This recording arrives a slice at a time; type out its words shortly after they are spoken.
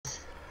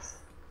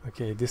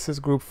Okay, this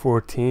is group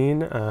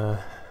 14. My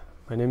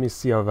name is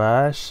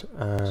Siavash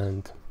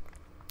and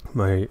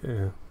my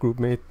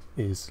group mate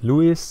is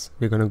Luis.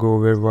 We're gonna go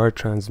over wire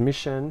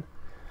transmission.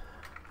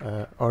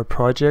 Our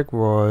project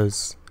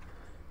was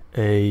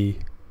a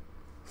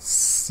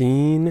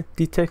scene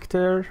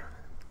detector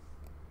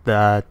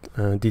that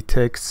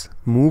detects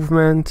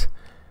movement,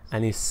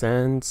 and it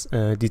sends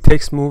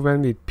detects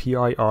movement with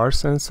PIR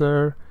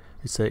sensor.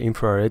 It's an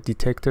infrared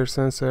detector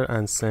sensor,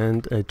 and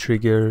send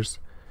triggers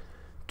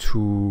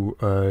to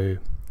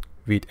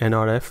with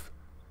NRF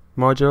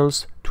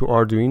modules to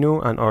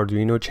Arduino, and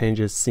Arduino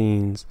changes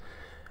scenes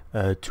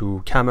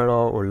to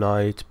camera or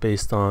light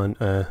based on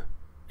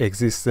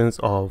existence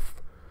of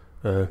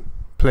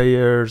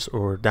players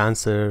or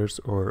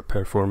dancers or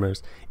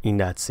performers in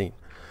that scene.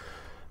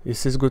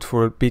 This is good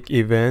for big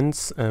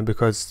events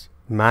because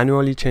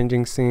manually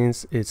changing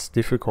scenes it's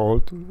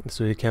difficult,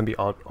 so it can be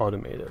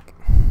automated.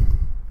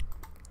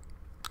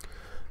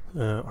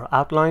 Our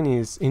outline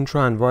is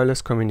intro and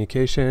wireless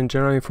communication.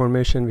 General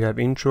information, we have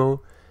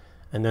intro,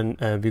 and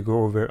then we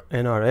go over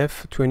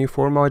NRF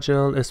 24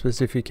 module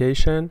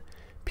specification,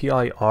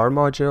 PIR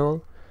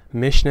module,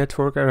 mesh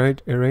network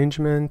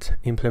arrangement,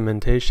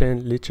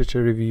 implementation,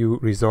 literature review,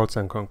 results,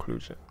 and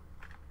conclusion.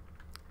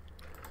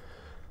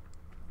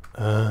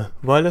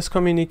 Wireless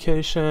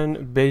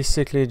communication,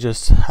 basically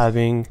just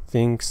having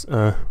things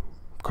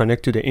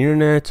connect to the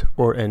internet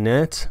or a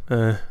net,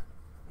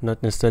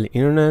 not necessarily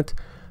internet,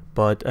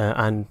 but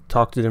and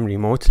talk to them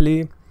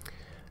remotely.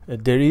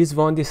 There is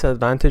one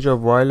disadvantage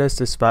of wireless,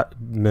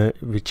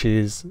 which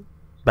is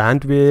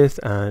bandwidth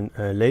and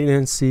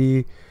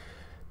latency,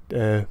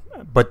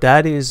 but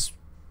that is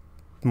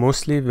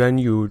mostly when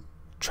you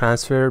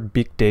transfer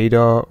big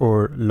data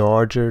or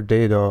larger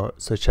data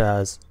such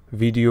as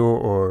video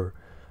or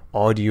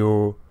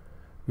audio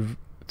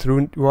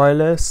through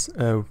wireless.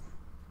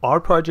 Our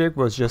project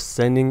was just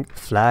sending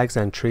flags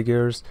and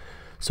triggers,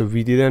 so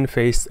we didn't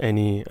face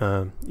any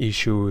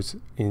issues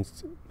in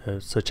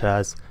such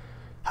as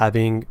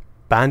having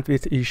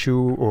bandwidth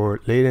issue or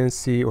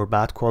latency or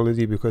bad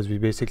quality, because we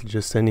basically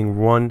just sending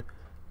one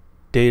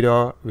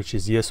data which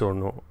is yes or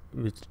no,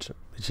 which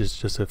is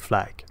just a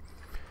flag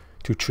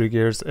to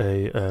triggers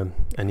an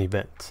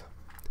event.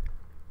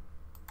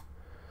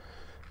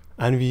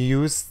 And we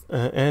used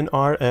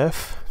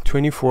NRF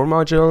 24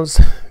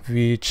 modules,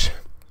 which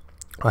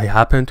I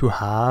happen to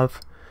have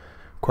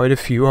quite a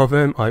few of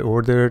them. I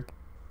ordered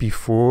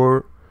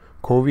before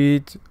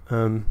COVID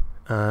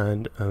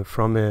and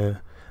from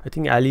I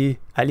think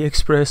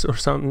AliExpress or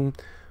something,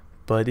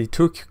 but it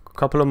took a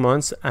couple of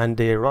months and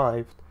they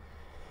arrived,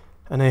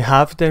 and I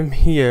have them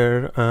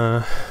here.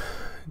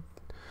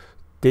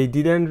 They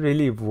didn't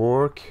really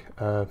work.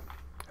 I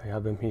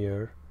have them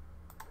here.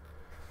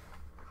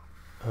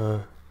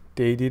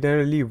 They didn't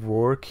really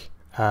work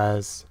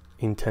as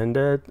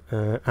intended,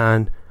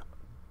 and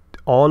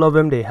all of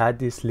them, they had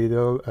this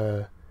little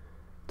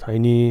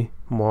tiny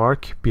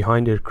mark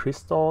behind their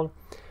crystal,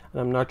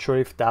 and I'm not sure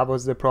if that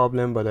was the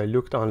problem, but I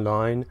looked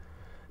online.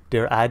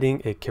 They're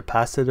adding a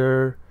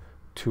capacitor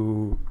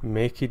to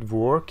make it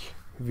work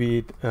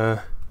with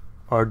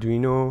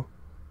Arduino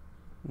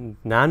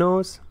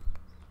Nanos,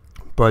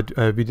 but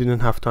we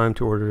didn't have time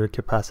to order a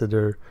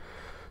capacitor.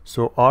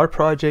 So our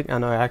project,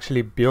 and I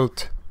actually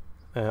built,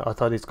 I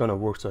thought it's gonna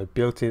work, so I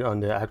built it on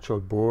the actual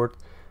board,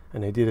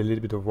 and I did a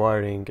little bit of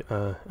wiring,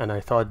 and I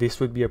thought this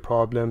would be a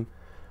problem,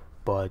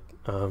 but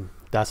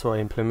that's why I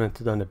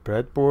implemented on the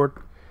breadboard,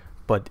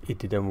 but it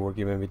didn't work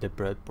even with the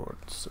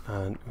breadboards.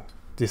 And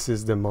this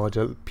is the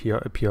module,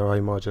 PRI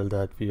module,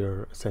 that we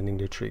are sending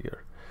the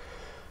trigger.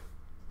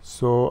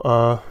 So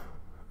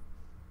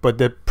but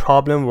the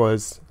problem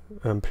was,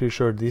 I'm pretty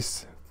sure,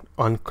 this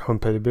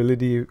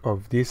incompatibility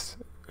of this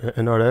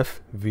NRF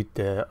with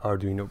the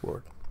Arduino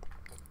board.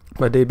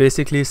 But they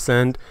basically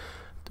send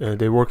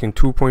they work in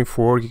 2.4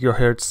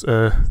 gigahertz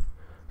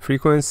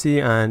frequency,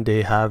 and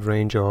they have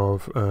range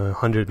of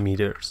 100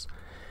 meters,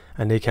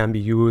 and they can be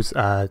used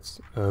as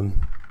a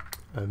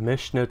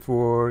mesh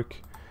network.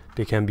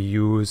 They can be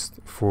used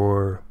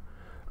for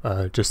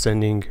just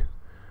sending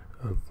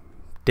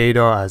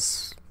data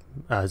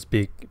as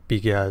big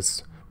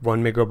as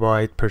 1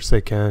 megabyte per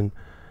second,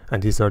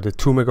 and these are the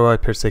 2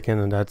 megabyte per second,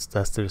 and that's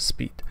their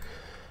speed.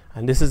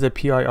 And this is the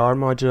PIR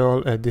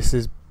module. This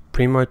is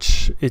pretty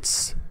much,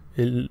 it's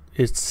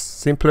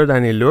simpler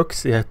than it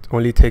looks. It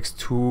only takes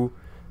 2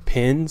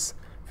 pins,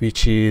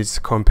 which is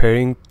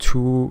comparing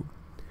two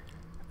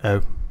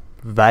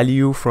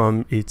value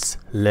from its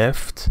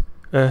left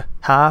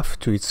half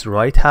to its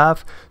right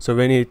half. So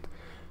when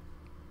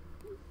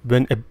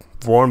a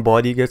warm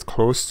body gets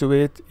close to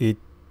it, it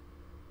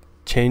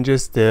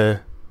changes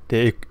the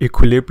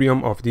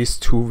equilibrium of these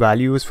two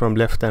values from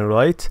left and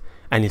right,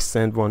 and it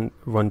sends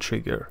one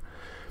trigger,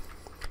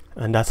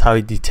 and that's how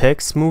it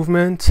detects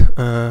movement.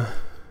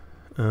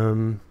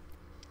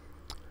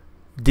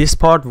 This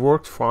part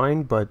worked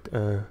fine, but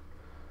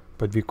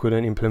we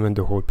couldn't implement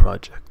the whole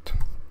project.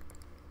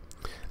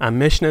 And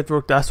mesh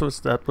network, that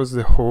was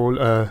the whole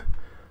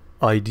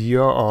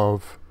idea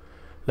of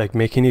like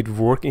making it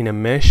work in a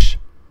mesh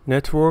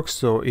network,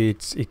 so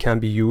it can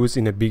be used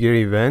in a bigger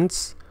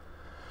events,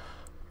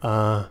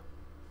 and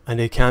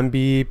it can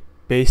be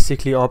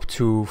basically up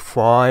to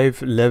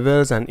 5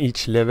 levels, and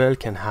each level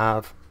can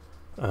have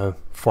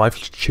 5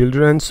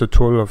 children, so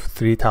total of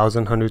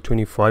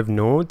 3125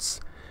 nodes,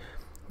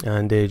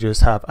 and they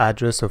just have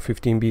address of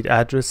 15-bit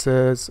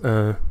addresses,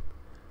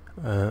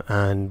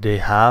 and they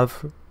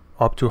have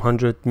up to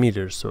 100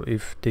 meters, so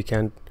if they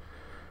can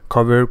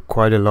cover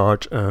quite a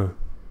large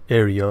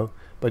area,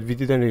 but we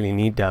didn't really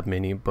need that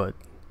many, but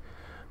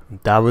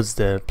that was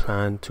the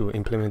plan to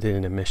implement it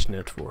in a mesh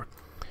network.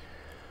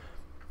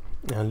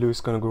 And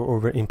Lou's gonna go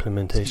over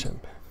implementation.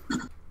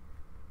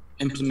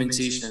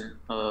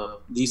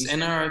 These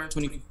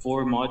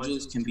NRF24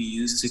 modules can be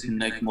used to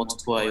connect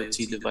multiple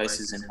IoT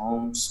devices in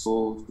homes,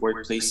 schools,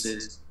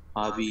 workplaces,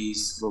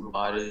 hobbies,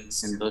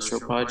 robotics, industrial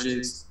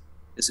projects.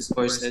 It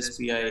supports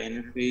SPI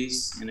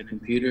interface in a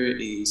computer.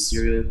 A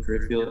serial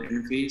peripheral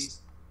interface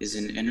is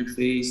an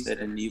interface that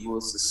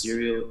enables the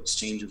serial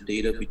exchange of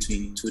data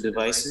between two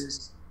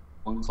devices,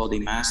 one called a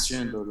master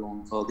and the other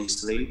one called a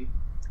slave.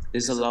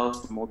 This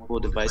allows for multiple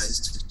devices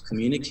to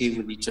communicate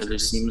with each other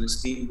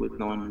seamlessly with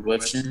no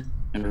interruption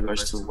in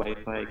regards to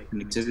Wi-Fi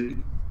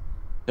connectivity.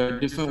 There are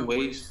different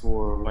ways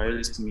for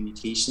wireless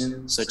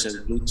communication, such as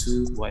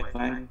Bluetooth,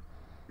 Wi-Fi,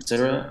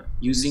 etc.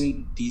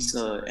 Using these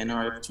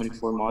NRF24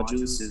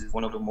 modules is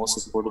one of the most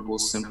affordable,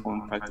 simple,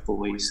 and practical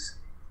ways.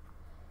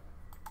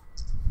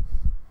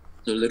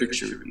 The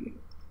literature review.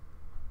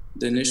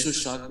 The initial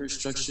chakra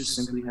structure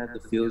simply had the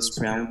fields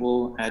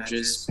preamble,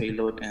 address,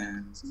 payload,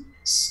 and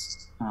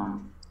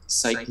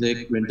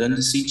cyclic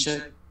redundancy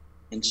check,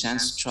 and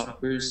chance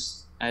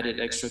choppers added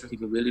extra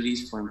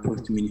capabilities for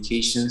improved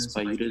communications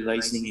by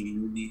utilizing a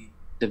newly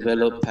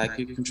developed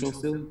packet control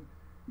field.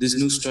 This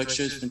new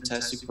structure is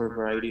fantastic for a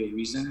variety of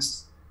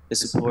reasons. It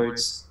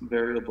supports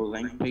variable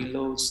length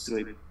payloads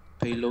through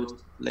a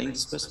payload length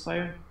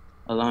specifier,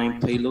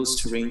 allowing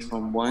payloads to range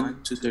from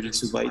 1 to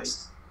 32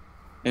 bytes.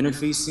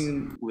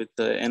 Interfacing with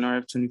the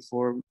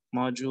NRF24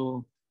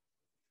 module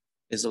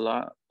is a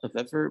lot of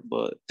effort,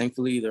 but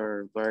thankfully there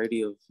are a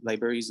variety of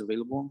libraries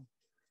available.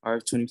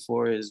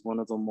 RF24 is one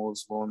of the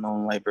most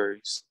well-known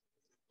libraries.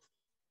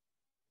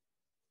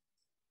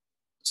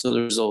 So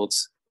the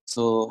results.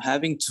 So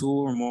having 2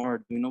 or more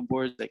Arduino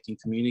boards that can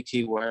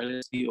communicate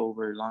wirelessly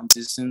over long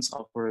distance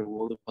offer a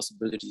world of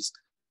possibilities,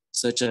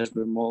 such as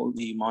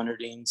remotely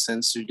monitoring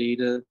sensor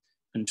data,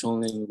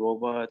 controlling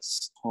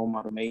robots, home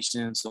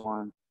automation, and so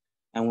on.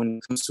 And when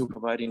it comes to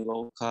providing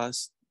low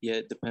cost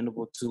yet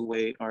dependable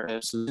two-way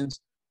RF solutions,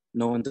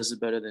 no one does it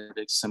better than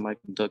the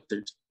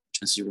semiconductor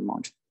transceiver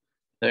module.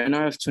 The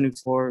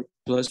NRF24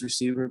 Plus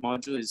receiver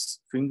module is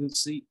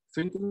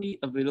frequently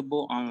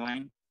available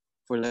online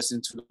for less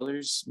than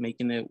 $2,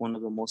 making it one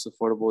of the most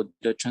affordable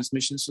data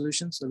transmission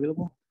solutions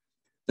available.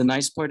 The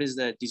nice part is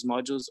that these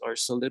modules are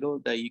so little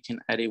that you can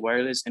add a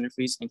wireless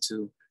interface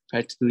into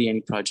practically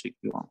any project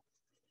you want.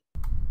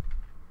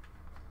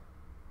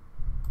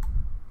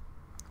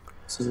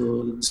 So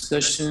the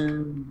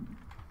discussion,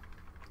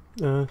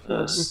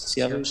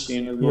 Siavash,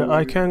 yeah,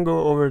 I can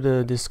go over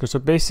the discussion. So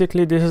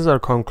basically, this is our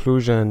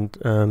conclusion.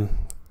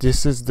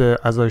 This is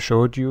as I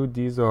showed you,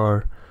 these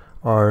are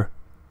our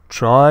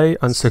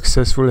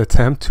unsuccessful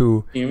attempt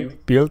to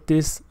build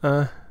this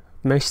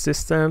mesh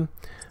system.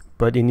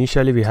 But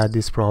initially, we had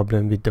this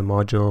problem with the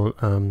module.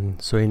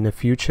 So in the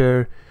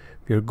future,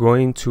 we're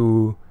going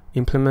to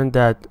implement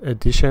that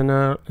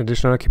additional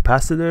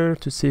capacitor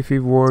to see if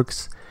it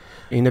works.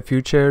 In the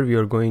future, we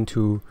are going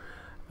to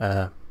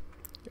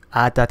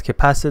add that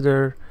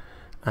capacitor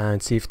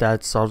and see if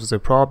that solves the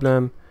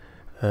problem,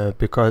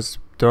 because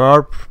there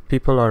are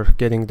people are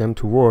getting them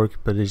to work,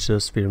 but it's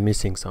just we're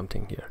missing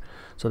something here.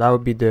 So that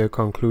would be the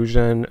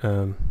conclusion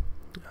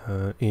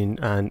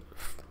and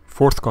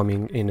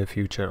forthcoming in the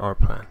future, our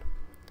plan.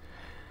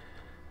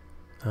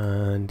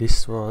 And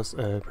this was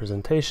a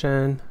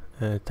presentation.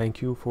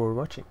 Thank you for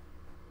watching.